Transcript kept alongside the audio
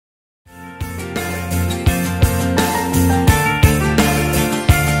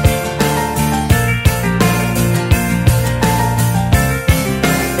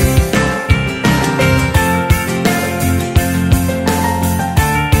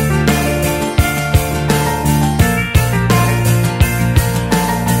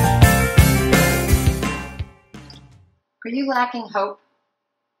lacking hope?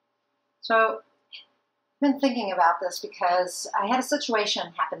 So I've been thinking about this because I had a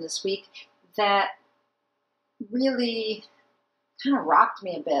situation happen this week that really kind of rocked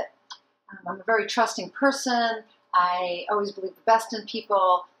me a bit. I'm a very trusting person. I always believe the best in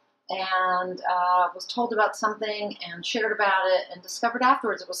people, and was told about something and shared about it and discovered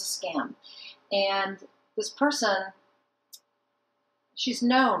afterwards it was a scam. And this person, she's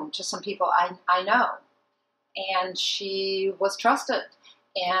known to some people I know, and she was trusted,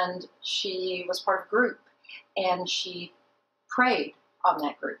 and she was part of a group, and she preyed on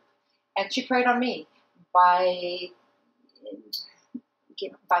that group, and she preyed on me by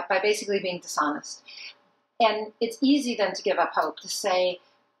basically being dishonest. And it's easy then to give up hope, to say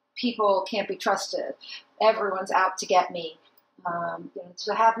people can't be trusted, everyone's out to get me,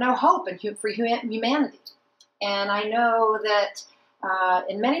 to have no hope for humanity. And I know that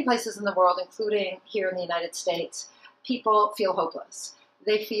in many places in the world, including here in the United States, people feel hopeless.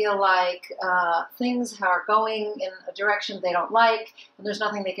 They feel like things are going in a direction they don't like, and there's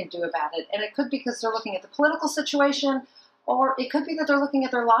nothing they can do about it. And it could be because they're looking at the political situation, or it could be that they're looking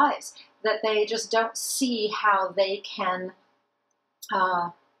at their lives, that they just don't see how they can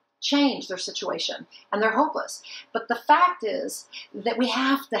change their situation, and they're hopeless. But the fact is that we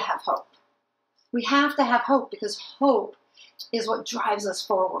have to have hope. We have to have hope, because hope is what drives us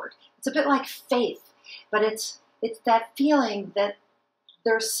forward. It's a bit like faith, but it's that feeling that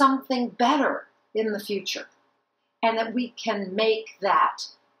there's something better in the future, and that we can make that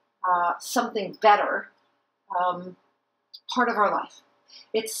something better part of our life.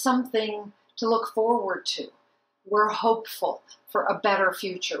 It's something to look forward to. We're hopeful for a better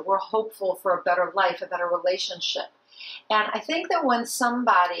future. We're hopeful for a better life, a better relationship. And I think that when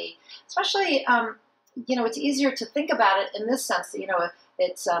somebody, especially, it's easier to think about it in this sense that,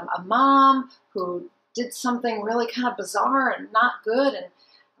 it's a mom who did something really kind of bizarre and not good,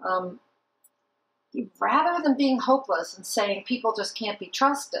 and rather than being hopeless and saying people just can't be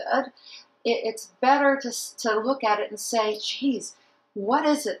trusted, it's better to look at it and say, geez, what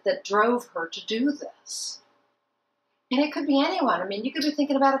is it that drove her to do this? And it could be anyone. I mean, you could be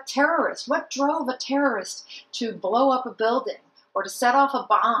thinking about a terrorist. What drove a terrorist to blow up a building, or to set off a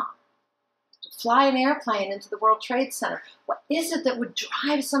bomb, to fly an airplane into the World Trade Center? What is it that would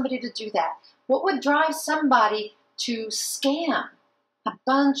drive somebody to do that? What would drive somebody to scam a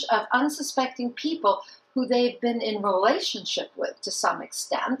bunch of unsuspecting people who they've been in relationship with to some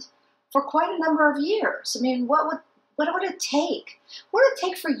extent for quite a number of years? I mean, what would it take? What would it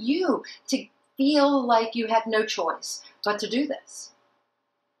take for you to feel like you had no choice but to do this?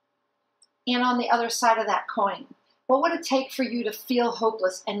 And on the other side of that coin, what would it take for you to feel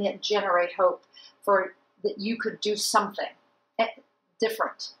hopeless and yet generate hope for that you could do something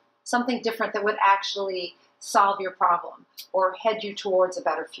different that would actually solve your problem or head you towards a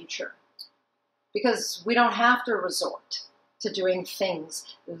better future? Because we don't have to resort to doing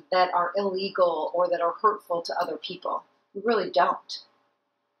things that are illegal or that are hurtful to other people. We really don't.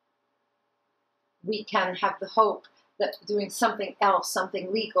 We can have the hope that doing something else,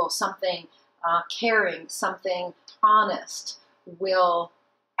 something legal, something caring, something honest, will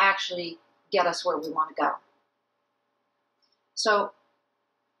actually get us where we want to go. So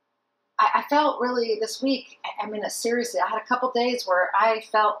I felt really this week, seriously, I had a couple days where I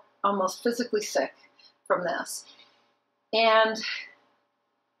felt almost physically sick from this. And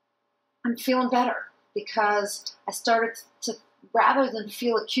I'm feeling better, because I started to, rather than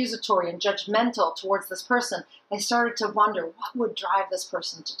feel accusatory and judgmental towards this person, I started to wonder, what would drive this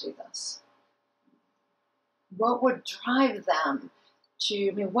person to do this? What would drive them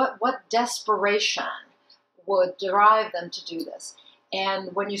to, what desperation would drive them to do this?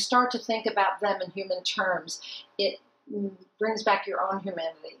 And when you start to think about them in human terms, it brings back your own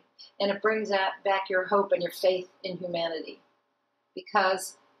humanity. And it brings back your hope and your faith in humanity.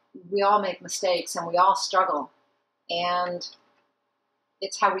 Because we all make mistakes and we all struggle. And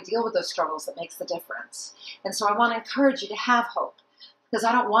it's how we deal with those struggles that makes the difference. And so I want to encourage you to have hope. Because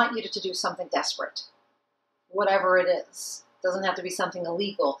I don't want you to do something desperate. Whatever it is. It doesn't have to be something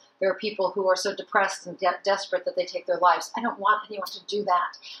illegal. There are people who are so depressed and desperate that they take their lives. I don't want anyone to do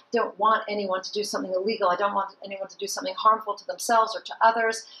that. I don't want anyone to do something illegal. I don't want anyone to do something harmful to themselves or to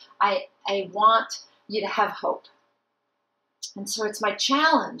others. I want you to have hope. And so it's my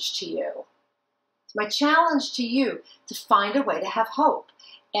challenge to you. It's my challenge to you to find a way to have hope.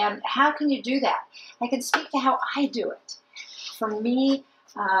 And how can you do that? I can speak to how I do it. For me,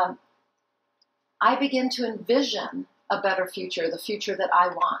 I begin to envision a better future, the future that I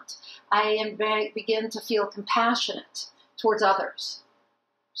want. I begin to feel compassionate towards others.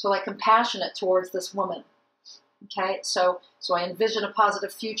 So like compassionate towards this woman Okay, so I envision a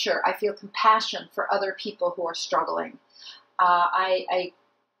positive future. I feel compassion for other people who are struggling. I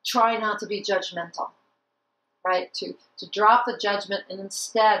try not to be judgmental, right? To drop the judgment and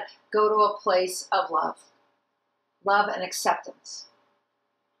instead go to a place of love and acceptance.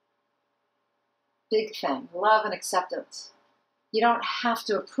 Big thing, love and acceptance. You don't have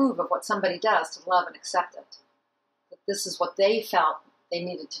to approve of what somebody does to love and accept it. But this is what they felt they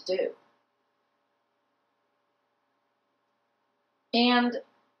needed to do. And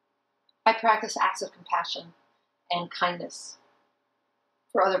I practice acts of compassion and kindness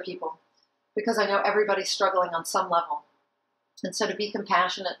for other people because I know everybody's struggling on some level. And so to be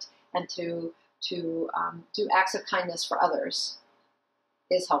compassionate and to do acts of kindness for others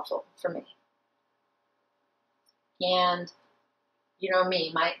is helpful for me. And you know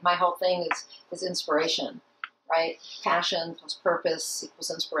me, my whole thing is inspiration, right? Passion plus purpose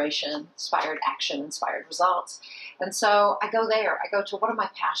equals inspiration, inspired action, inspired results. And so I go there. I go to what am I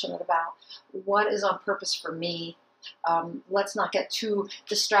passionate about? What is on purpose for me? Let's not get too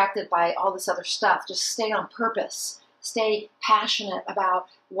distracted by all this other stuff. Just stay on purpose. Stay passionate about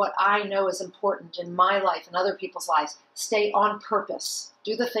what I know is important in my life and other people's lives. Stay on purpose.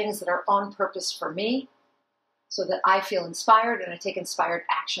 Do the things that are on purpose for me so that I feel inspired and I take inspired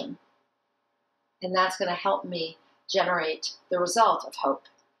action. And that's going to help me generate the result of hope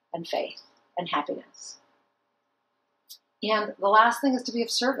and faith and happiness. And the last thing is to be of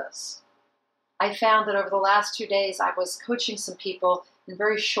service. I found that over the last 2 days, I was coaching some people in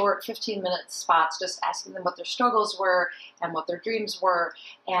very short 15-minute spots, just asking them what their struggles were and what their dreams were.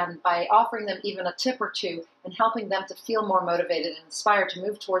 And by offering them even a tip or two and helping them to feel more motivated and inspired to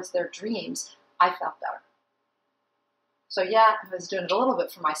move towards their dreams, I felt better. So yeah, I was doing it a little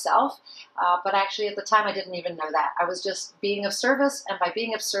bit for myself, but actually at the time I didn't even know that. I was just being of service, and by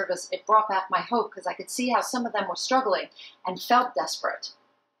being of service, it brought back my hope because I could see how some of them were struggling and felt desperate,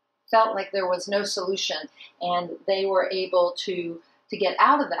 felt like there was no solution, and they were able to get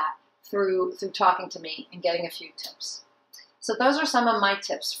out of that through talking to me and getting a few tips. So those are some of my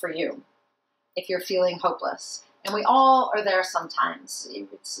tips for you if you're feeling hopeless. And we all are there sometimes.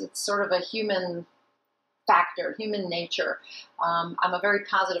 It's sort of a human factor, human nature. I'm a very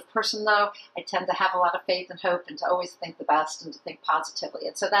positive person, though. I tend to have a lot of faith and hope and to always think the best and to think positively.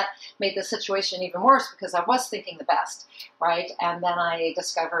 And so that made the situation even worse because I was thinking the best, right? And then I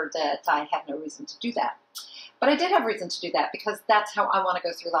discovered that I had no reason to do that. But I did have reason to do that because that's how I want to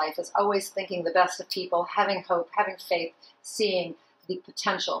go through life, is always thinking the best of people, having hope, having faith, seeing the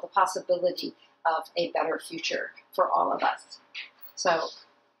potential, the possibility of a better future for all of us. So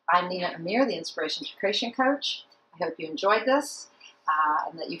I'm Nina Amir, the Inspiration to Creation Coach. I hope you enjoyed this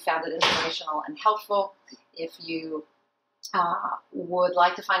and that you found it inspirational and helpful. If you would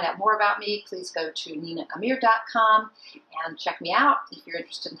like to find out more about me, please go to ninaamir.com and check me out. If you're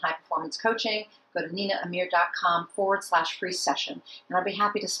interested in high performance coaching, go to ninaamir.com/free session. And I'd be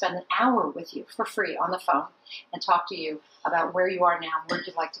happy to spend an hour with you for free on the phone and talk to you about where you are now, where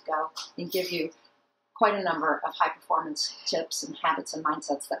you'd like to go, and give you quite a number of high-performance tips and habits and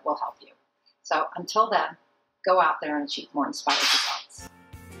mindsets that will help you. So until then, go out there and achieve more inspired results.